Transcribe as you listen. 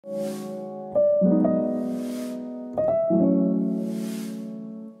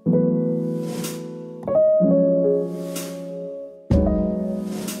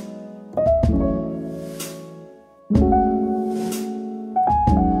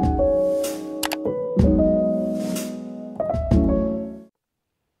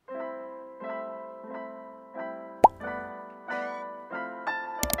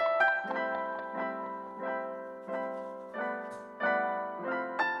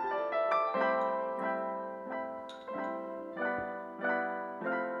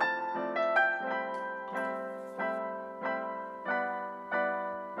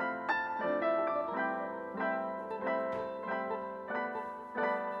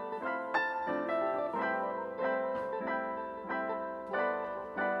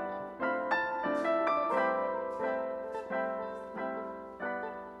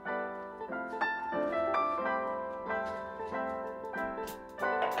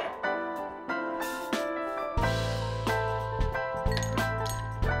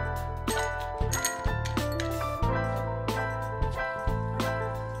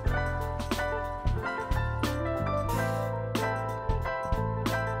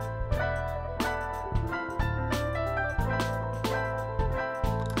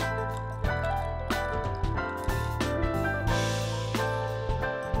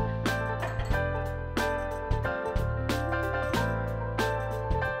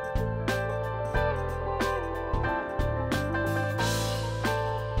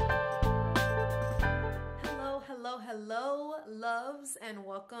Hello loves, and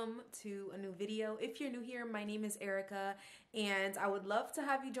welcome to a new video. If you're new here, my name is Erica and I would love to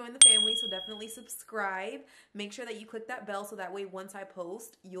have you join the family, so definitely subscribe. Make sure that you click that bell so that way once I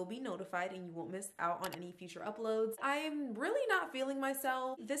post, you'll be notified and you won't miss out on any future uploads. I'm really not feeling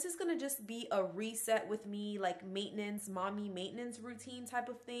myself. This is gonna just be a reset with me, like maintenance, mommy maintenance routine type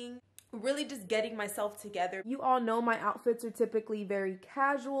of thing. Really just getting myself together. You all know my outfits are typically very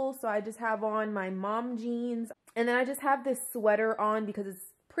casual, so I just have on my mom jeans, and then I just have this sweater on because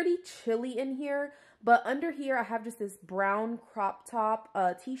it's pretty chilly in here. But under here I have just this brown crop top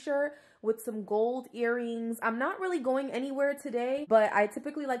t-shirt with some gold earrings. I'm not really going anywhere today, but I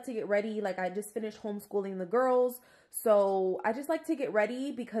typically like to get ready. Like, I just finished homeschooling the girls, so I just like to get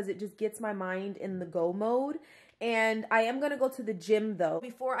ready because it just gets my mind in the go mode. And I am gonna go to the gym though.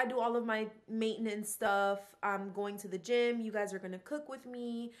 Before I do all of my maintenance stuff, I'm going to the gym. You guys are gonna cook with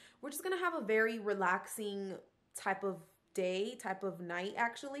me. We're just gonna have a very relaxing type of day, type of night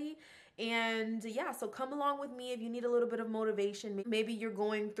actually. And yeah, so come along with me if you need a little bit of motivation. Maybe you're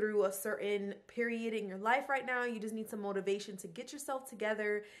going through a certain period in your life right now. You just need some motivation to get yourself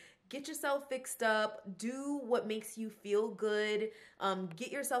together, get yourself fixed up, do what makes you feel good,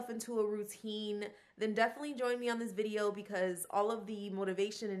 get yourself into a routine. Then definitely join me on this video because all of the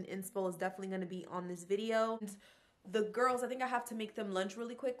motivation and inspo is definitely going to be on this video. And the girls, I think I have to make them lunch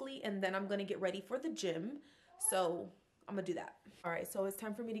really quickly and then I'm going to get ready for the gym. So I'm gonna do that. All right, so it's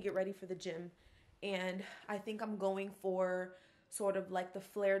time for me to get ready for the gym. And I think I'm going for sort of like the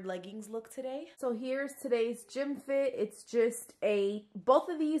flared leggings look today. So here's today's gym fit. It's just both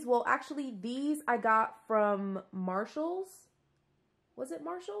of these, well actually these I got from Marshall's. Was it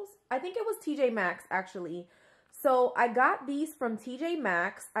Marshall's? I think it was TJ Maxx actually. So I got these from TJ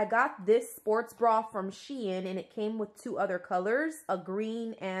Maxx. I got this sports bra from Shein and it came with two other colors, a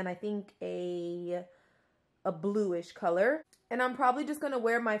green and I think a bluish color. And I'm probably just gonna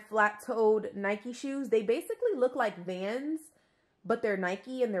wear my flat-toed Nike shoes. They basically look like Vans, but they're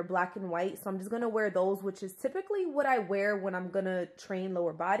Nike and they're black and white. So I'm just gonna wear those, which is typically what I wear when I'm gonna train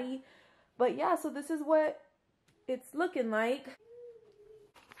lower body. But yeah, so this is what it's looking like.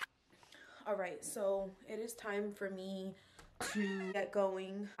 All right, so it is time for me to get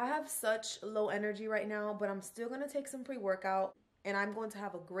going. I have such low energy right now, but I'm still gonna take some pre-workout and I'm going to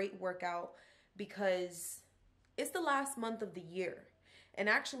have a great workout because it's the last month of the year. And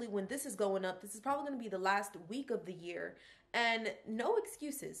actually when this is going up, this is probably going to be the last week of the year. And no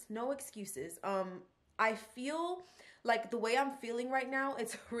excuses, no excuses. I feel like the way I'm feeling right now,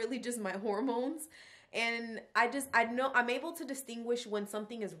 it's really just my hormones. And I know I'm able to distinguish when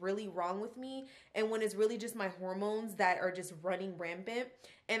something is really wrong with me and when it's really just my hormones that are just running rampant.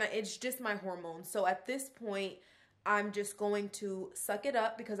 And it's just my hormones. So at this point, I'm just going to suck it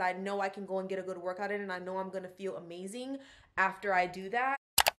up because I know I can go and get a good workout in and I know I'm going to feel amazing after I do that.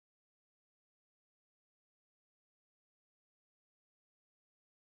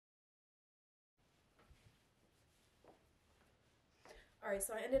 All right,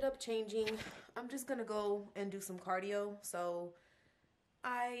 so I ended up changing. I'm just going to go and do some cardio. So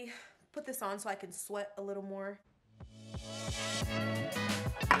I put this on so I can sweat a little more.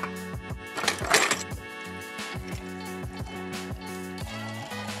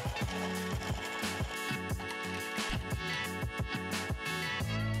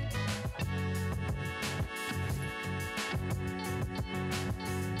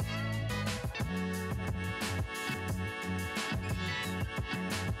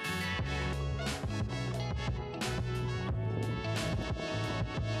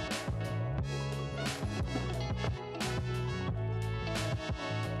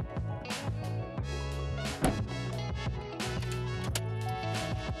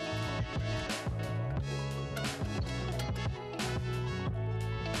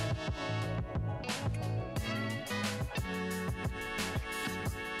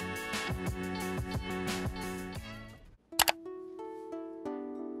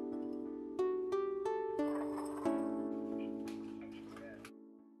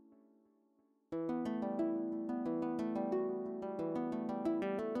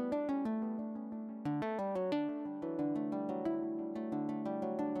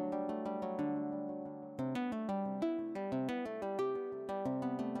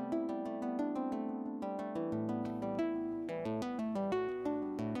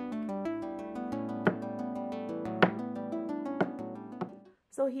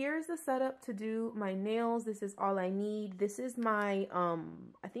 So here's the setup to do my nails. This is all I need. This is my,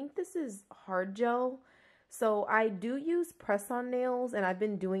 I think this is hard gel. So I do use press-on nails, and I've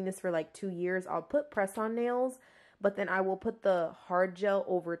been doing this for like 2 years. I'll put press-on nails, but then I will put the hard gel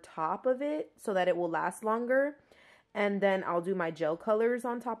over top of it so that it will last longer. And then I'll do my gel colors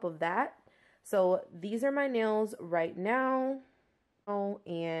on top of that. So these are my nails right now.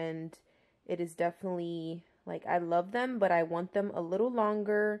 And it is definitely, like, I love them, but I want them a little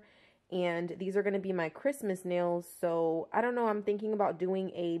longer. And these are going to be my Christmas nails. So I don't know, I'm thinking about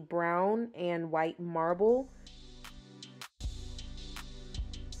doing a brown and white marble.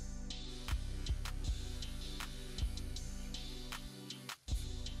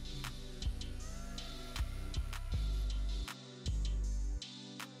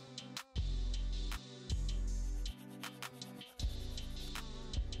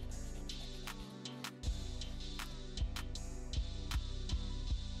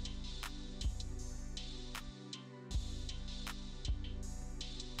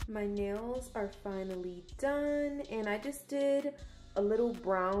 My nails are finally done, and I just did a little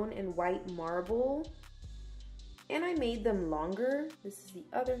brown and white marble, and I made them longer. This is the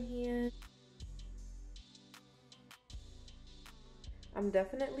other hand. I'm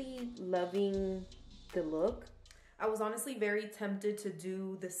definitely loving the look. I was honestly very tempted to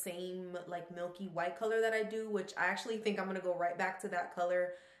do the same like milky white color that I do, which I actually think I'm gonna go right back to that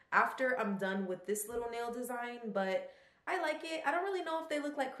color after I'm done with this little nail design, but I like it. I don't really know if they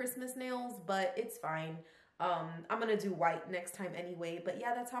look like Christmas nails, but it's fine. I'm gonna do white next time anyway. But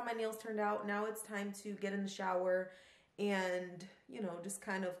yeah, that's how my nails turned out. Now it's time to get in the shower and, you know, just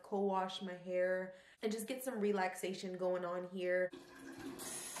kind of co-wash my hair and just get some relaxation going on here.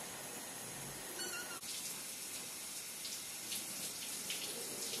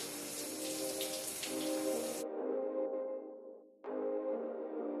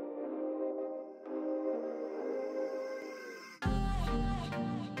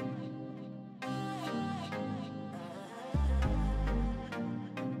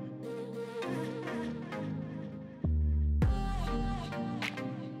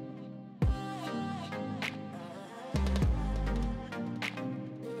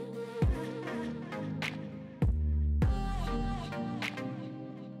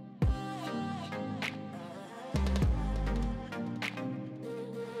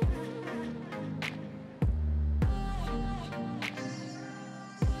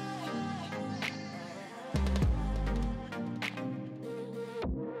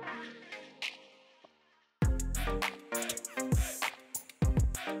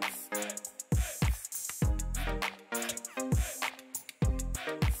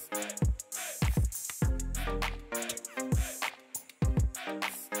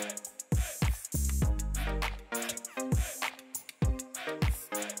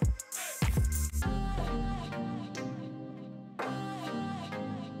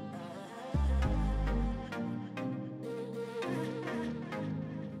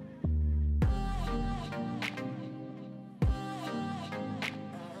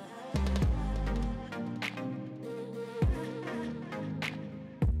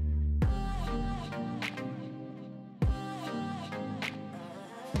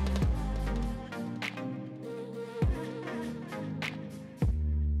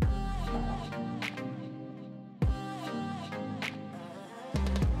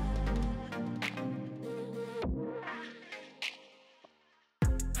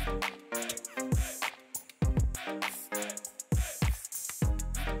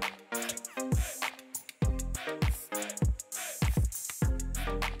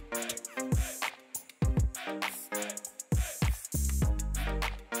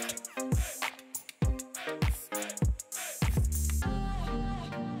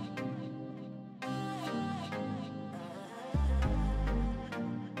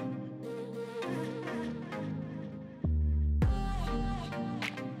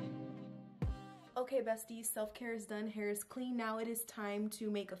 Okay, besties, self-care is done, hair is clean. Now it is time to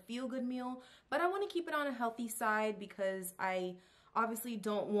make a feel-good meal, but I want to keep it on a healthy side because I obviously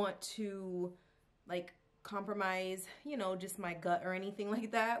don't want to like compromise, you know, just my gut or anything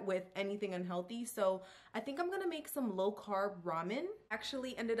like that with anything unhealthy. So I think I'm gonna make some low-carb ramen.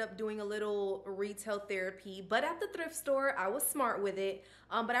 Actually ended up doing a little retail therapy, but at the thrift store I was smart with it.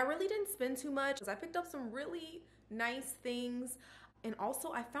 But I really didn't spend too much because I picked up some really nice things. And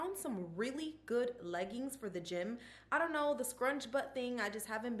also I found some really good leggings for the gym. I don't know, the scrunch butt thing, I just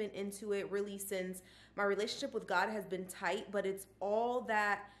haven't been into it really since my relationship with God has been tight, but it's all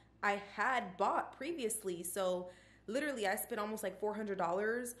that I had bought previously. So literally I spent almost like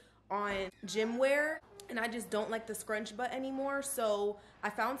 $400 on gym wear, and I just don't like the scrunch butt anymore. So I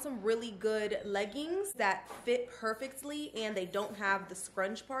found some really good leggings that fit perfectly and they don't have the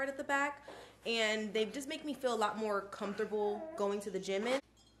scrunch part at the back. And they just make me feel a lot more comfortable going to the gym in.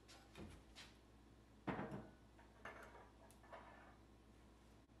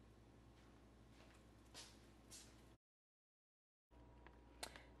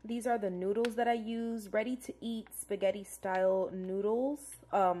 These are the noodles that I use, ready to eat spaghetti style noodles,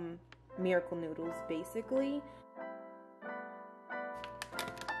 miracle noodles basically.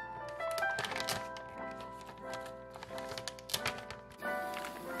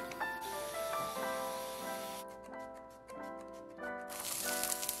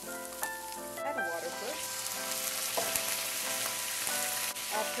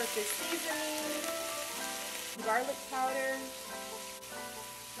 All-purpose seasoning, garlic powder.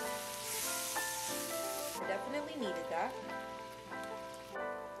 Definitely needed that.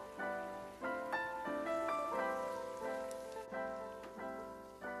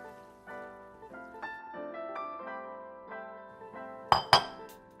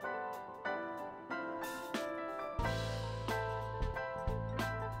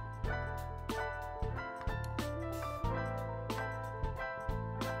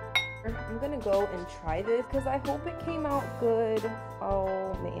 I'm gonna go and try this because I hope it came out good.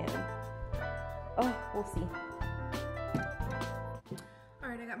 Oh man. Oh, we'll see.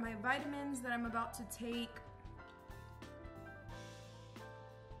 Alright, I got my vitamins that I'm about to take.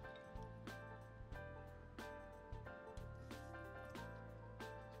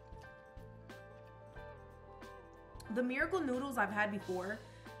 The miracle noodles I've had before,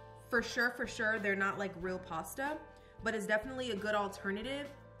 for sure, they're not like real pasta, but it's definitely a good alternative.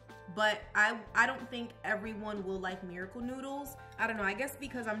 But I don't think everyone will like miracle noodles. I don't know, I guess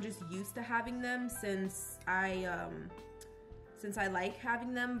because I'm just used to having them since I like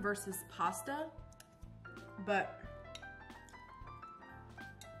having them versus pasta. But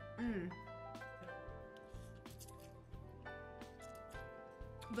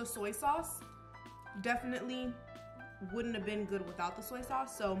the soy sauce definitely wouldn't have been good without the soy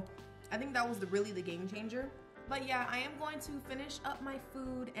sauce, so I think that was really the game changer. But yeah, I am going to finish up my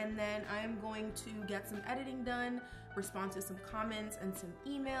food and then I am going to get some editing done, respond to some comments and some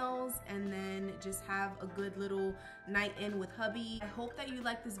emails, and then just have a good little night in with hubby. I hope that you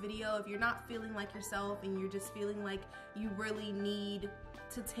like this video. If you're not feeling like yourself and you're just feeling like you really need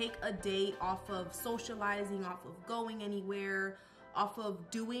to take a day off of socializing, off of going anywhere, off of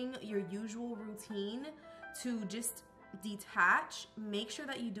doing your usual routine, to just detach, make sure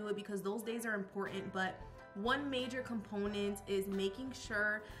that you do it because those days are important. But one major component is making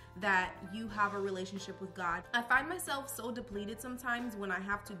sure that you have a relationship with God. I find myself so depleted sometimes when I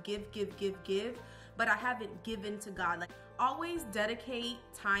have to give, but I haven't given to God. Like, always dedicate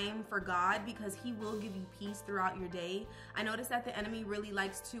time for God because He will give you peace throughout your day. I notice that the enemy really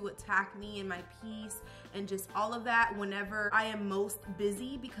likes to attack me and my peace and just all of that whenever I am most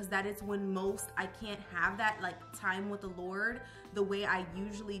busy, because that is when most I can't have that like time with the Lord the way I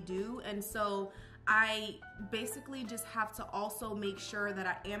usually do. And so I basically just have to also make sure that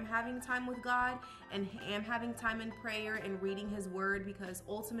I am having time with God and am having time in prayer and reading His word, because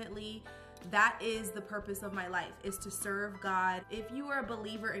ultimately that is the purpose of my life, is to serve God. If you are a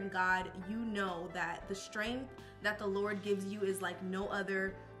believer in God, you know that the strength that the Lord gives you is like no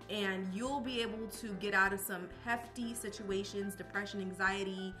other, and you'll be able to get out of some hefty situations, depression,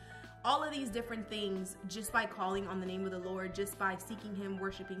 anxiety, all of these different things just by calling on the name of the Lord, just by seeking Him,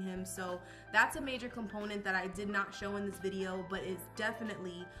 worshiping Him. So that's a major component that I did not show in this video, but is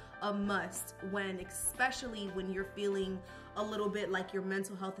definitely a must especially when you're feeling a little bit like your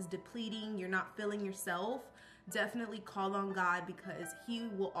mental health is depleting, you're not feeling yourself. Definitely call on God, because He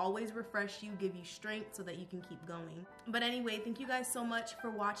will always refresh you, give you strength so that you can keep going. But anyway, thank you guys so much for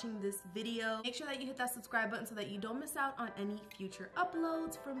watching this video. Make sure that you hit that subscribe button so that you don't miss out on any future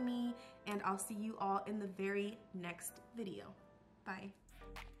uploads from me, and I'll see you all in the very next video. Bye.